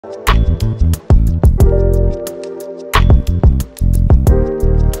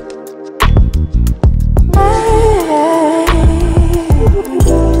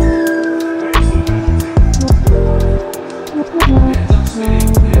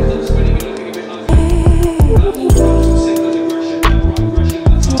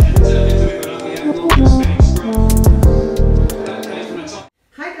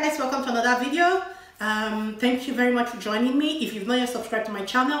Thank you very much for joining me. If you've not yet subscribed to my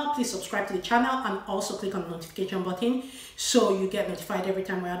channel, please subscribe to the channel and also click on the notification button so you get notified every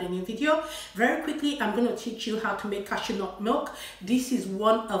time we add a new video. Very quickly, I'm going to teach you how to make cashew nut milk. This is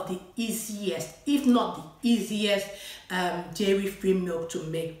one of the easiest, if not the easiest, dairy-free milk to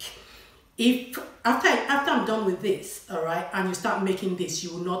make. If after I'm done with this, all right, and you start making this,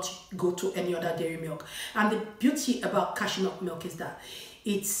 you will not go to any other dairy milk. And the beauty about cashew nut milk is that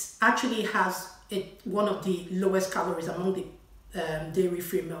it's actually has one of the lowest calories among the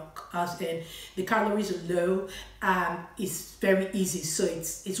dairy-free milk, as in the calories are low and it's very easy. So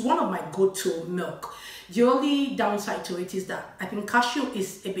it's one of my go-to milk. The only downside to it is that I think cashew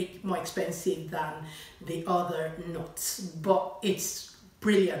is a bit more expensive than the other nuts, but it's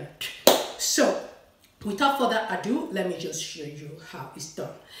brilliant. So without further ado, let me just show you how it's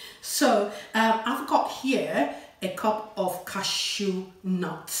done. So I've got here a cup of cashew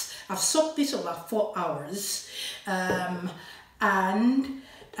nuts. I've soaked this over 4 hours, and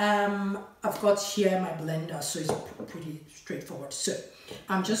I've got here my blender, so it's pretty straightforward. So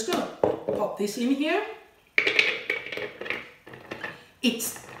I'm just gonna pop this in here.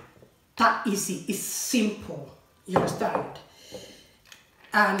 It's that easy, it's simple, you understand?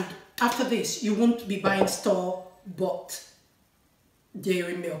 And after this, you won't be buying store-bought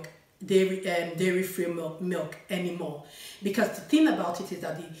dairy milk, dairy-free milk anymore, because the thing about it is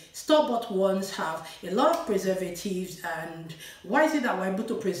that the store-bought ones have a lot of preservatives. And why is it that we're able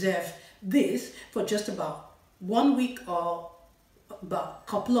to preserve this for just about 1 week or about a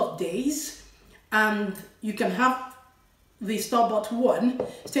couple of days, and you can have the store-bought one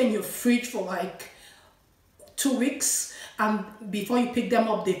stay in your fridge for like 2 weeks, and before you pick them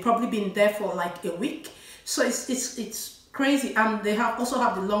up they've probably been there for like a week. So it's crazy. And they also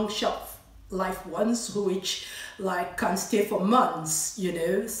have the long shelf life ones, which like can stay for months, you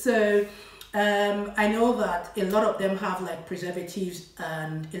know. So I know that a lot of them have like preservatives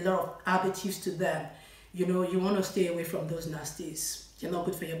and a lot of additives to them. You know, you want to stay away from those nasties. They're not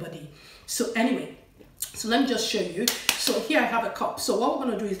good for your body. So anyway, so let me just show you. So here I have a cup. So what we're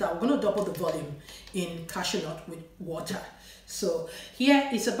going to do is that we're going to double the volume in cashew nut with water. So here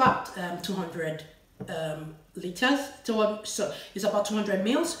it's about 200 liters. So it's about 200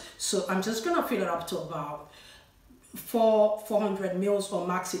 mils. So I'm just going to fill it up to about 400 mils, or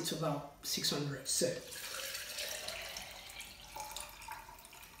max it to about 600. So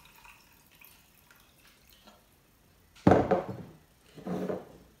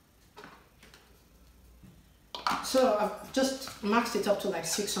I've just maxed it up to like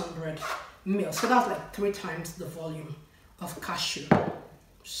 600 mils. So that's like 3 times the volume of cashew.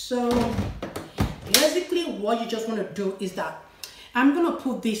 So basically what you just want to do is that I'm going to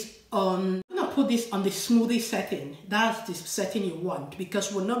put this on the smoothie setting. That's the setting you want,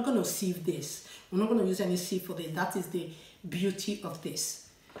 because we're not going to sieve this. We're not going to use any sieve for this. That is the beauty of this.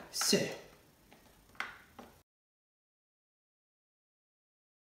 So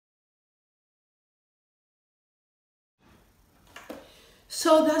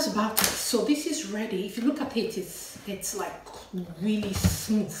that's about it. So this is ready. If you look at it, it's like really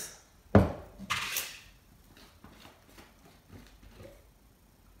smooth.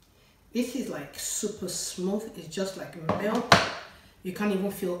 This is like super smooth. It's just like milk. You can't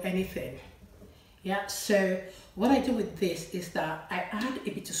even feel anything. Yeah, so what I do with this is that I add a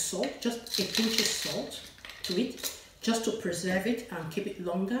bit of salt, just a pinch of salt to it, just to preserve it and keep it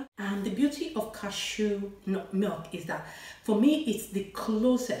longer. And the beauty of cashew nut milk is that for me it's the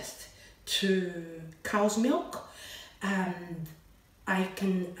closest to cow's milk, and I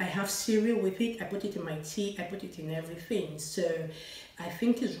have cereal with it. I put it in my tea, I put it in everything. So I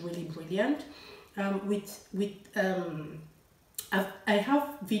think it's really brilliant. I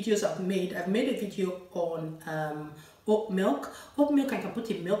have videos I've made a video on oat milk. Oat milk I can put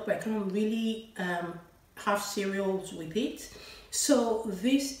in milk, but I can't really have cereals with it. So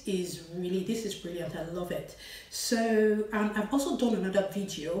this is brilliant. I love it. So I've also done another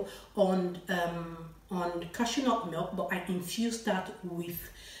video on cashew nut milk, but I infused that with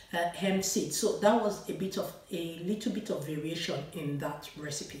hemp seed. So that was a little bit of variation in that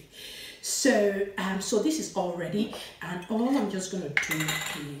recipe. So so this is all ready, and all I'm just going to do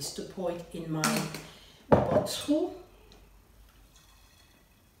is to pour it in my bottle.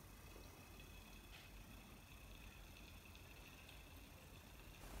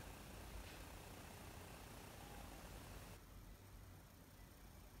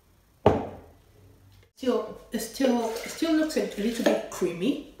 It still looks a little bit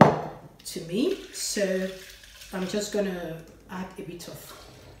creamy to me, so I'm just gonna add a bit of,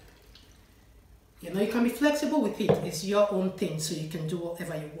 you know, you can be flexible with it. It's your own thing, so you can do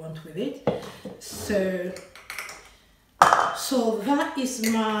whatever you want with it. So that is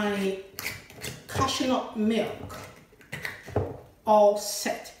my cashew nut milk all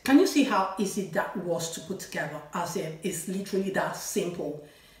set. Can you see how easy that was to put together? As in, it's literally that simple.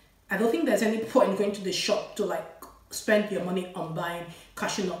 I don't think there's any point going to the shop to like spend your money on buying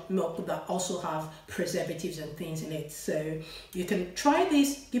cashew nut milk that also have preservatives and things in it. So you can try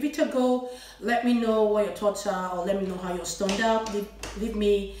this, give it a go. Let me know what your thoughts are, or let me know how you're stoned out. Leave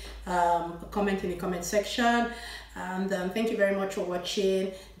me a comment in the comment section. And thank you very much for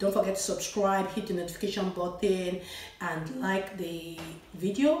watching. Don't forget to subscribe, hit the notification button, and like the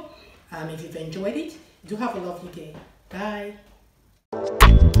video if you've enjoyed it. Do have a lovely day. Bye.